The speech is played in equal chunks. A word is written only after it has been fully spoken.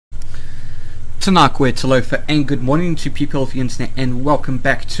Tanakwe Talofa, and good morning to people of the internet, and welcome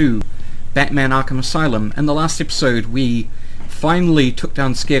back to Batman Arkham Asylum. In the last episode, we finally took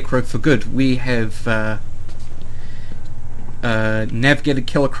down Scarecrow for good. We have navigated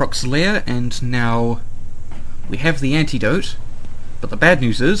Killer Croc's lair, and now we have the antidote. But the bad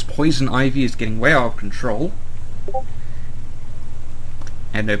news is, Poison Ivy is getting way out of control,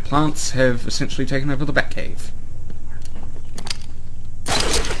 and her plants have essentially taken over the Batcave.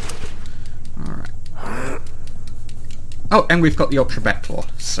 Alright. Oh, and we've got the Ultra Bat Claw,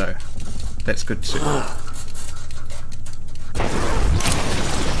 so that's good too.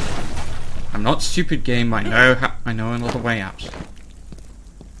 I'm not stupid, game. I know another way out.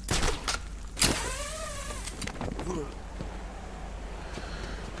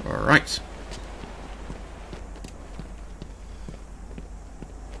 Alright.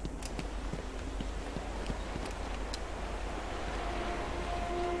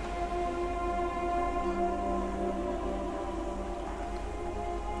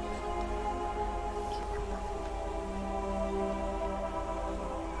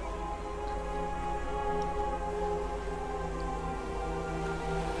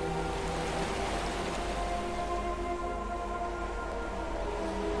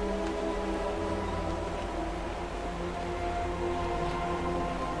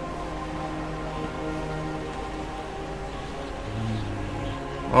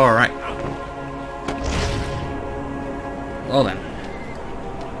 Alright. Well then.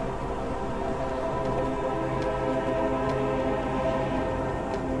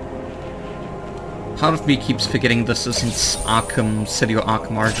 Part of me keeps forgetting this isn't Arkham City or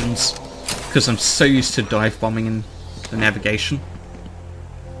Arkham Origins, because I'm so used to dive bombing in the navigation.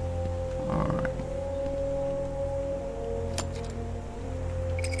 Alright.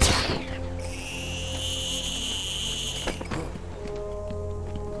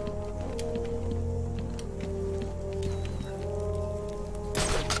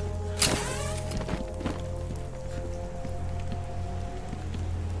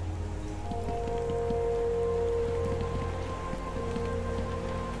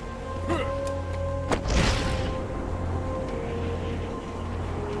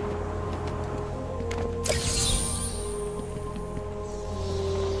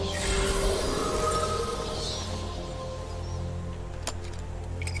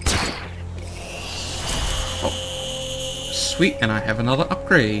 Sweet, and I have another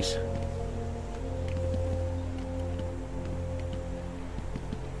upgrade.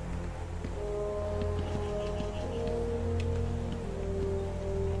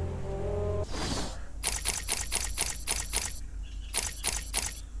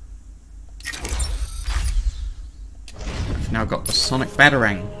 I've now got the Sonic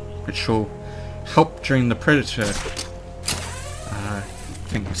Batarang, which will help during the Predator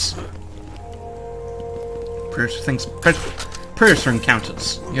Predator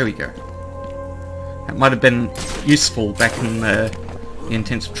encounters. Here we go. That might have been useful back in the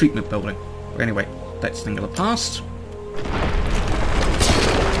intensive treatment building. But anyway, that's a thing of the past.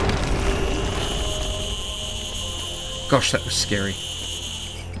 Gosh, that was scary.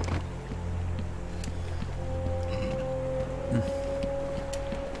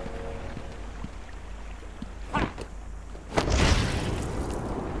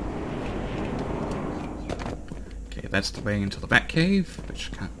 That's the way into the Batcave, which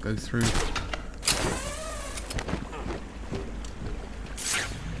I can't go through.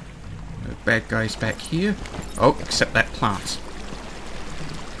 No bad guys back here. Oh, except that plant.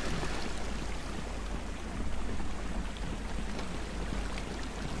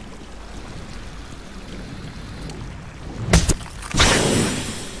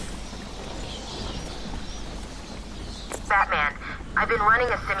 Batman, I've been running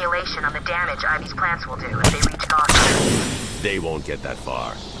a simulation on the damage Ivy's plants will do if they reach Gotham. They won't get that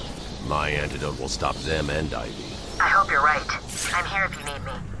far. My antidote will stop them and Ivy. I hope you're right. I'm here if you need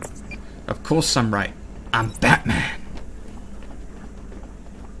me. Of course I'm right. I'm Batman.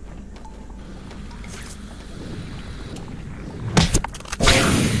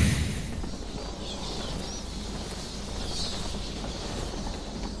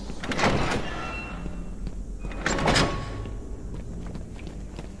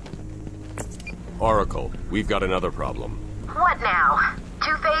 Oracle, we've got another problem. What now?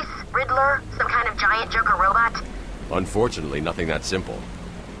 Two-Face? Riddler? Some kind of giant Joker robot? Unfortunately, nothing that simple.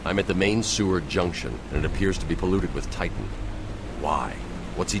 I'm at the main sewer junction, and it appears to be polluted with Titan. Why?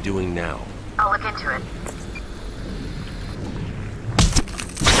 What's he doing now? I'll look into it.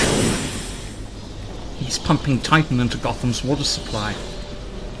 He's pumping Titan into Gotham's water supply.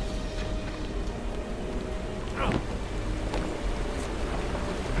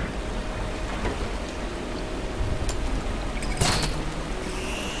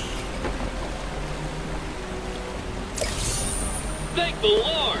 the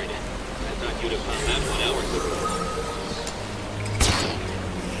Lord! I thought you'd have found that one hours ago.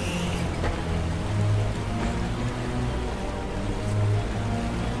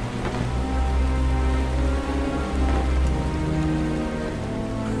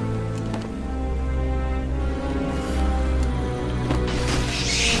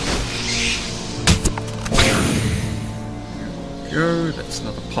 Go, that's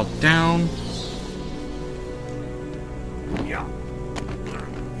another pod down. Yeah.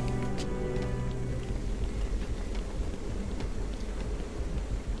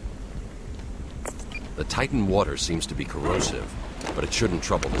 The Titan water seems to be corrosive, but it shouldn't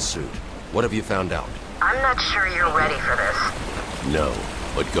trouble the suit. What have you found out? I'm not sure you're ready for this. No,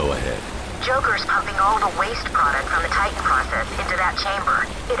 but go ahead. Joker's pumping all the waste product from the Titan process into that chamber.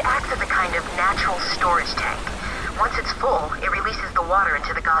 It acts as a kind of natural storage tank. Once it's full, it releases the water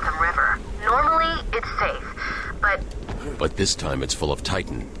into the Gotham River. Normally, it's safe, but... But this time it's full of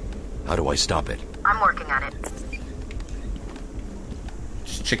Titan. How do I stop it? I'm working on it.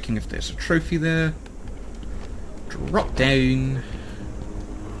 Just checking if there's a trophy there. Drop down.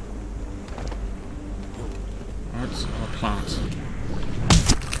 Oh, it's a plant.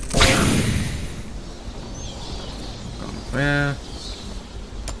 Gone there.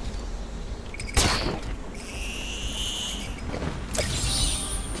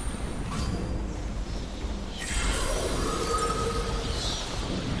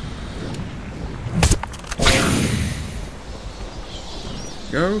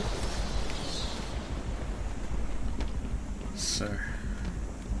 Go. So.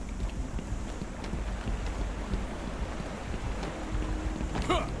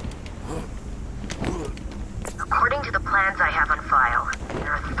 According to the plans I have on file,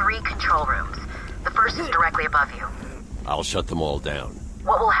 there are 3 control rooms. The first is directly above you. I'll shut them all down.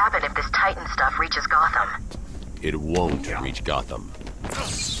 What will happen if this Titan stuff reaches Gotham? It won't reach Gotham.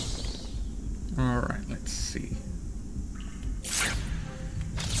 Alright, let's see.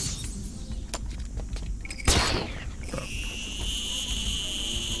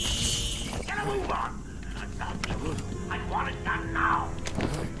 Move on. I want it done now.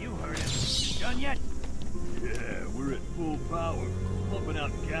 You heard it. Done yet? Yeah, we're at full power, pumping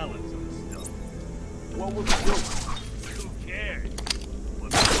out gallons of the stuff. What was the doing? Who cares?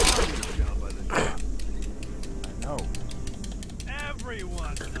 What's the job by the job? I know.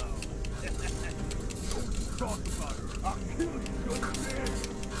 Everyone knows. Don't talk about her. I'll kill you, Joker.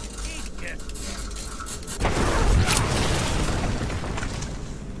 He's just...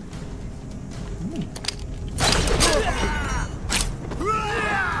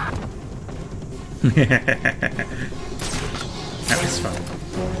 That was fun.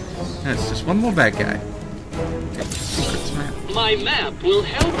 That's just one more bad guy. Get the secrets map. My map will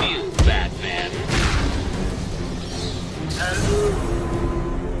help you, Batman.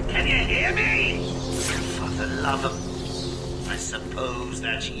 Can you hear me? For the love of... I suppose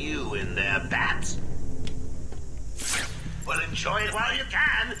that's you in there, Bat. Well, enjoy it while you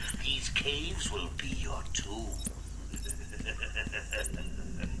can. These caves will be your tomb.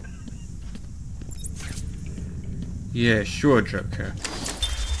 Yeah, sure, Joker.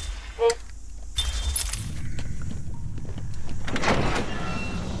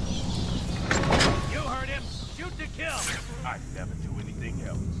 You heard him. Shoot to kill. I'd never do anything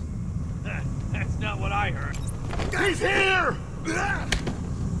else. That's not what I heard. He's here!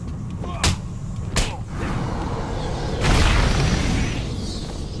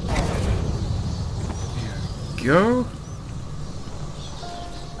 Go.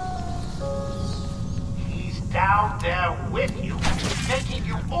 He's down there with you, making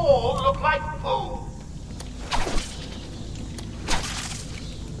you all look like fools.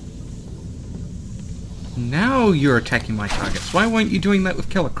 Now you're attacking my targets. Why weren't you doing that with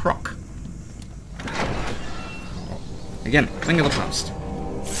Killer Croc? Again, thing of the past.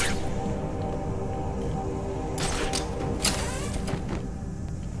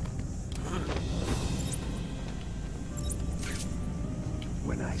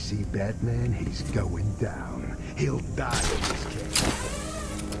 When I see Batman, he's going down. He'll die in this case.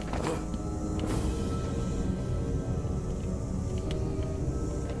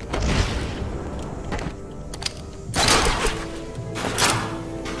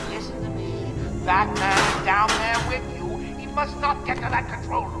 Listen to me. Batman is down there with you. He must not get to that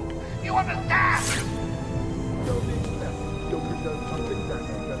control room. You understand? No need left. Joker does something,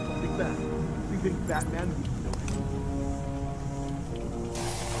 Batman does something bad. We think Batman would know it.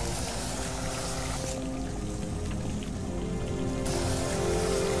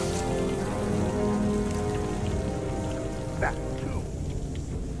 That too.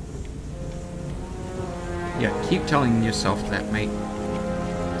 Yeah, keep telling yourself that, mate.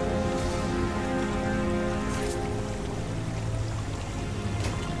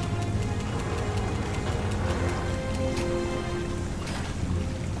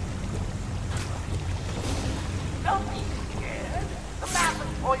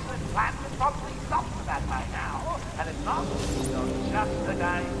 other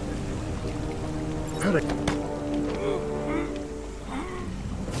guys?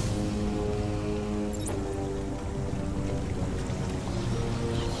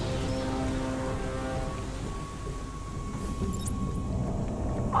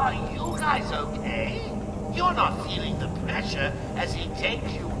 Are you guys okay? You're not feeling the pressure as he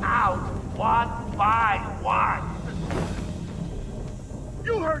takes you out one by one.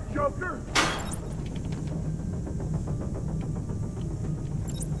 You heard Joker!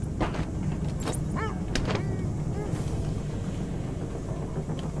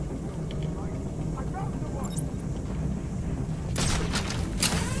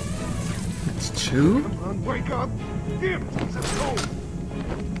 That's two. Come on, wake up! Him! He's a soul!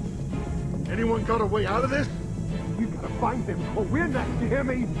 Anyone got a way out of this? You gotta find them, or we're next, you hear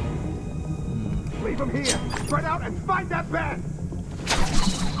me? Leave them here! Spread out and find that band!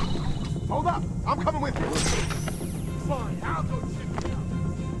 Hold up! I'm coming with you! Fine, I'll go check it out.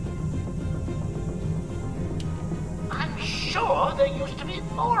 I'm sure there used to be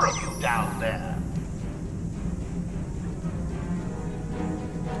more of you down there.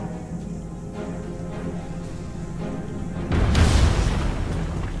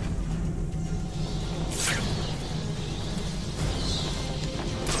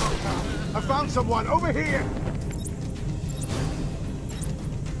 I found someone over here!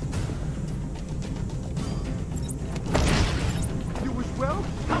 You as well?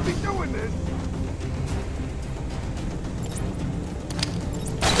 How's he doing this?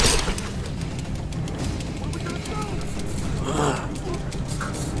 What are we gonna do?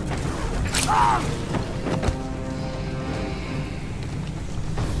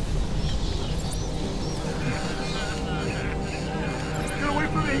 Get away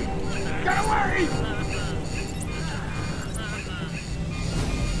from me! Get away!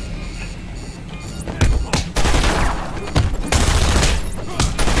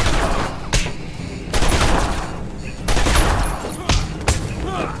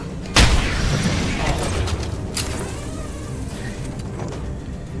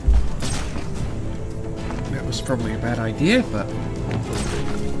 That was probably a bad idea, but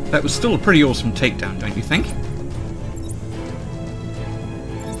that was still a pretty awesome takedown, don't you think?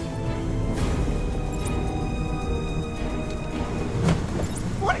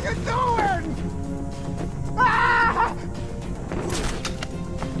 What are you doing? Ah!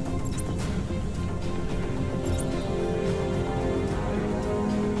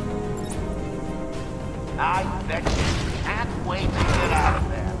 I bet you can't wait to get out of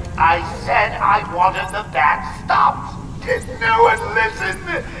there. I said I wanted the bat stopped. Did no one listen?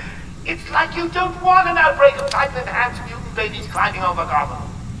 It's like you don't want an outbreak of Titan-enhanced mutant babies climbing over Gotham.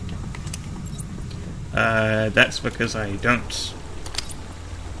 That's because I don't.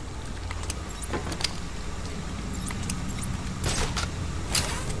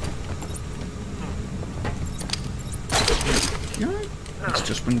 Yeah, let's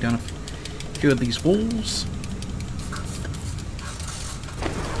just bring down a few of these walls.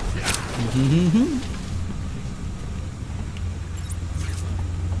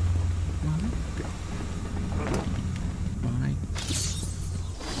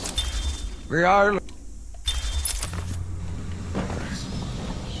 We are.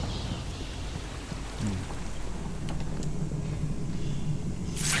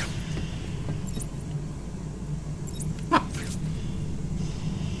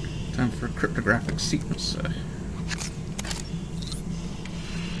 Time for a cryptographic sequencer.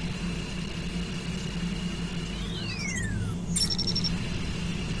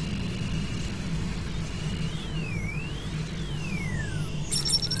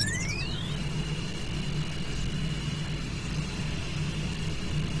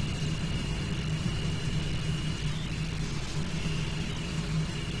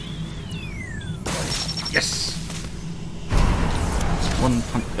 Yes! One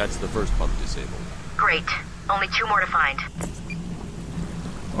pump. That's the first pump disabled. Great. Only 2 more to find.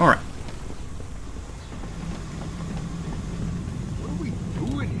 Alright. What are we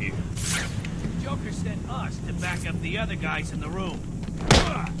doing here? Joker sent us to back up the other guys in the room.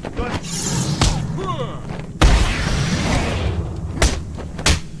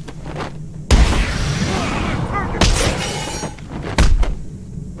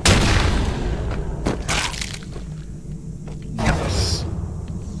 Yes.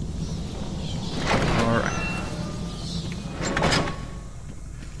 Alright.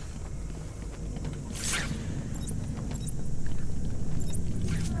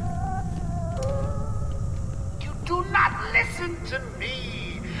 You do not listen to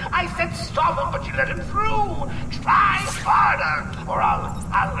me. I said stop him, but you let him through. Try harder, or I'll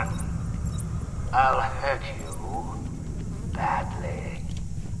hurt you badly.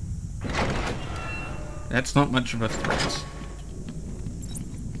 That's not much of a threat.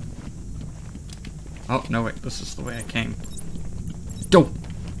 Oh, no wait, this is the way I came. Go!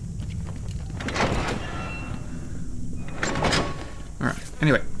 Alright,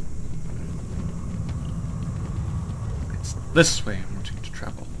 anyway. It's this way I'm wanting to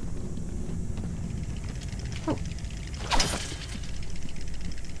travel. Oh.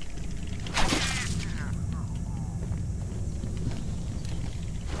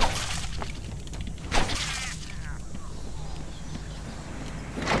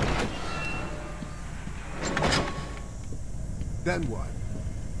 Then what?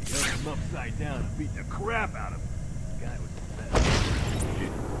 Held him upside down and beat the crap out of him. The guy was the best.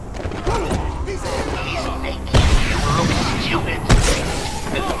 These naked, you look stupid.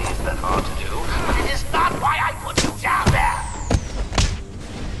 It is that hard to do, but it is not why I put you down there.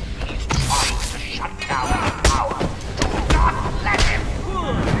 He's trying to shut down the power. Do not let him.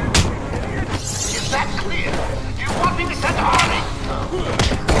 Is that clear? Do you want me to send Harley?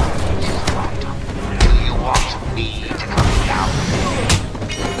 It is right. Do you want me to come down?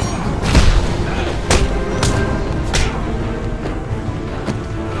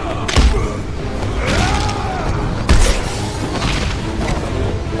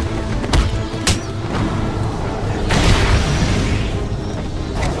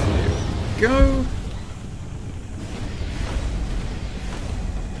 Go!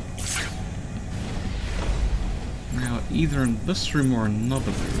 Now, either in this room or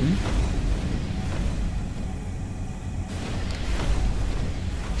another room.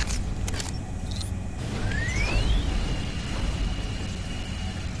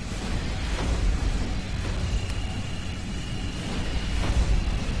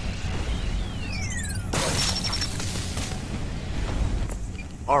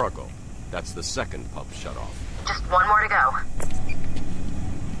 Oracle. That's the second pump shut off. Just one more to go.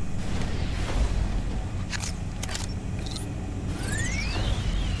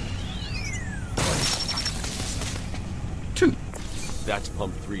 Two. That's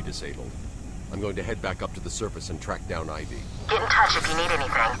pump 3 disabled. I'm going to head back up to the surface and track down Ivy. Get in touch if you need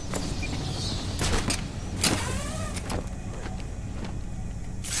anything.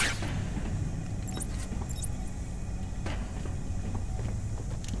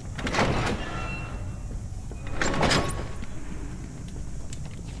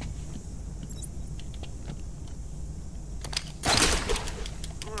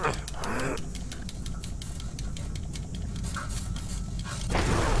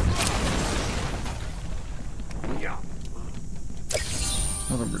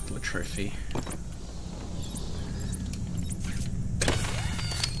 Another Riddler trophy.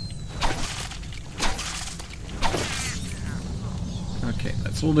 Okay,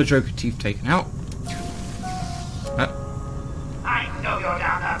 that's all the Joker teeth taken out. I know you're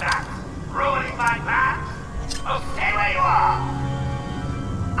down there, Max. Ruining my plans. Oh, stay where you are.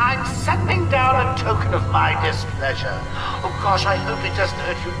 I'm sending down a token of my displeasure. Oh gosh, I hope it doesn't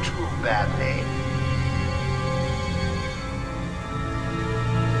hurt you too badly.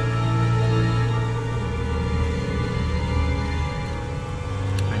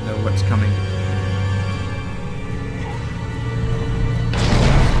 I know what's coming.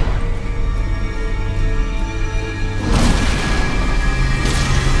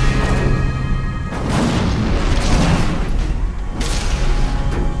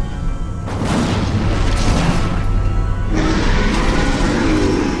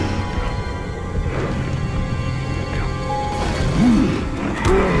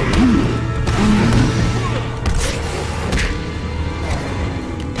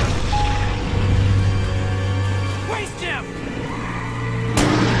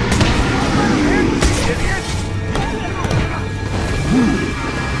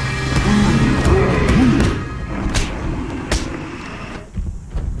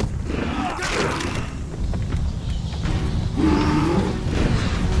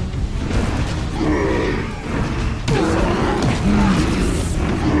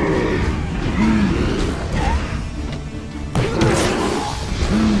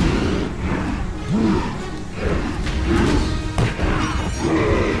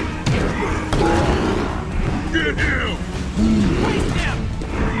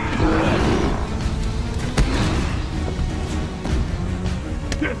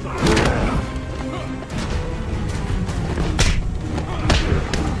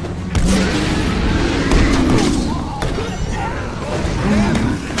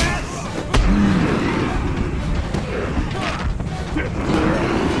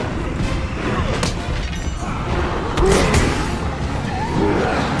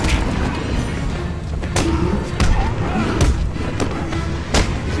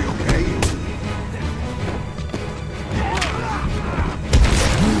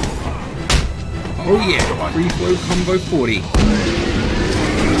 Oh yeah, free flow combo 40.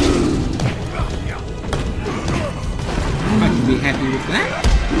 I can be happy with that.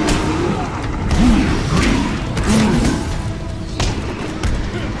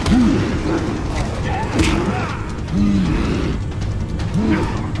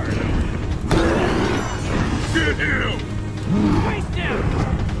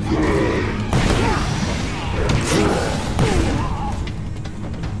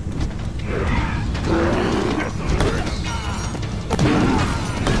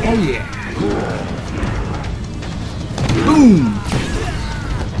 Oh yeah. Boom.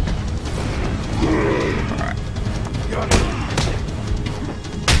 Alright.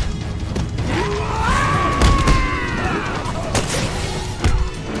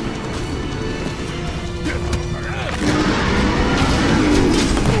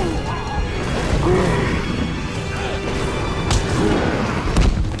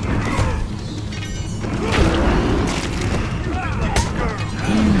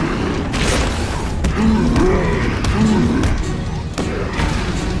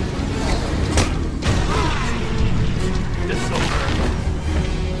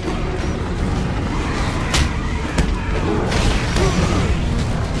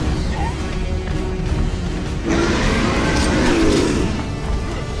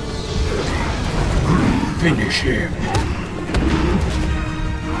 Finish him.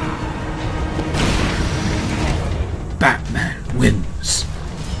 Batman wins.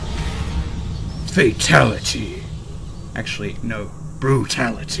 Fatality. Actually, no,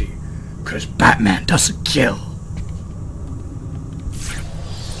 brutality. Because Batman doesn't kill.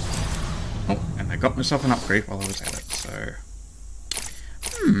 Oh, and I got myself an upgrade while I was at it, so...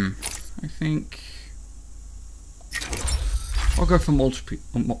 I think... I'll go for multiple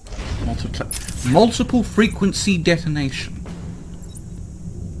frequency detonation.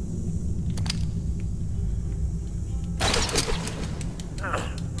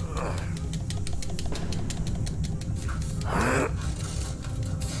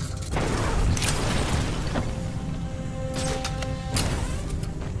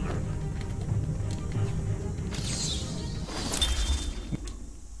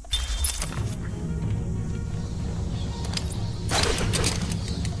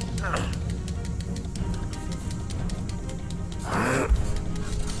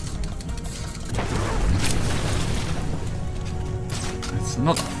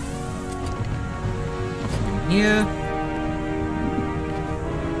 Nothing here.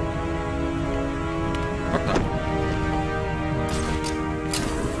 What the?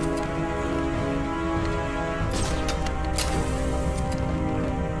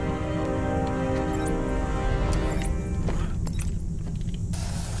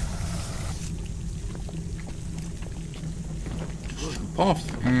 Jump off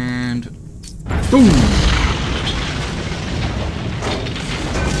and boom!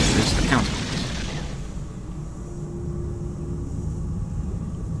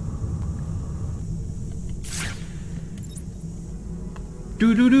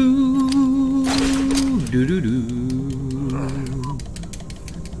 Do do do do do do.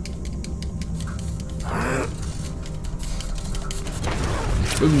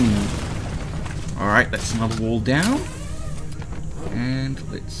 Boom. All right, that's another wall down. And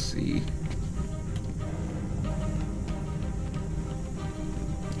let's see.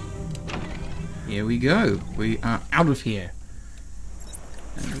 Here we go. We are out of here.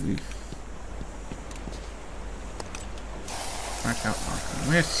 And we've back out Arkham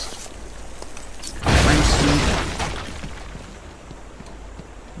West.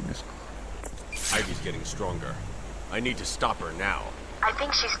 Ivy's getting stronger. I need to stop her now. I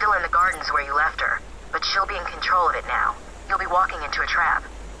think she's still in the gardens where you left her, but she'll be in control of it now. You'll be walking into a trap.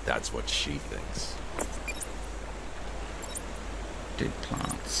 That's what she thinks. Dead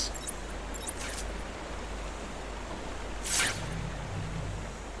plants.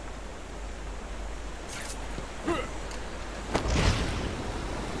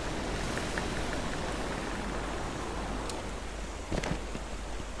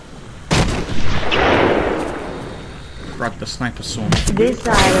 Grab the sniper sword. This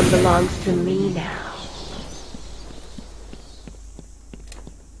island belongs to me now.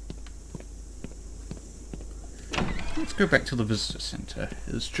 Let's go back to the visitor center.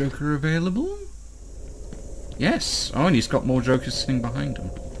 Is Joker available? Yes. Oh, and he's got more Jokers sitting behind him.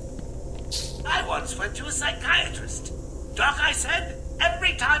 I once went to a psychiatrist. Doc, I said,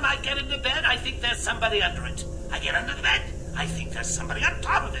 every time I get into bed, I think there's somebody under it. I get under the bed, I think there's somebody on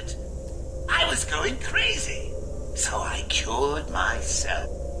top of it. I was going crazy. So I cured myself.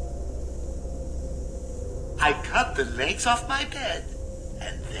 I cut the legs off my bed,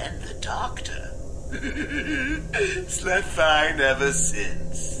 and then the doctor. Slept fine ever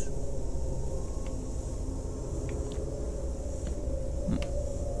since.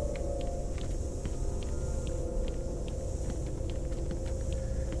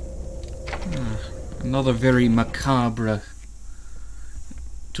 Another very macabre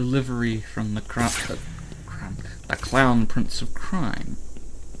delivery from the Clown Prince of Crime.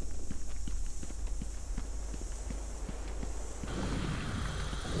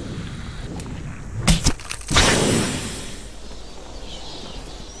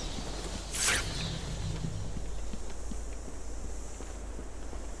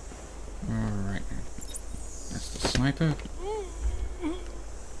 Alright, that's the sniper.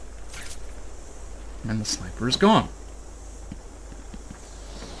 And the sniper is gone.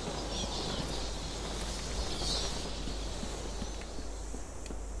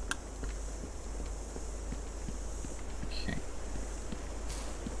 Okay.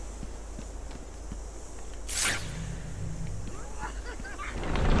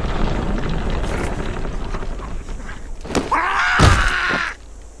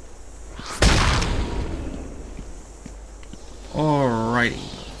 Alrighty.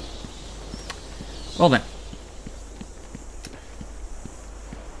 Well then.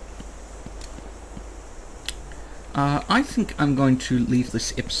 I think I'm going to leave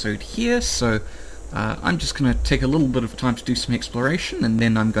this episode here, so I'm just going to take a little bit of time to do some exploration, and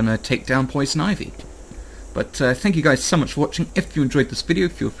then I'm going to take down Poison Ivy. But thank you guys so much for watching. If you enjoyed this video,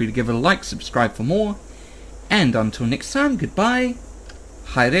 feel free to give it a like, subscribe for more, and until next time, goodbye,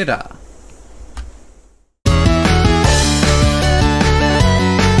 Hairera.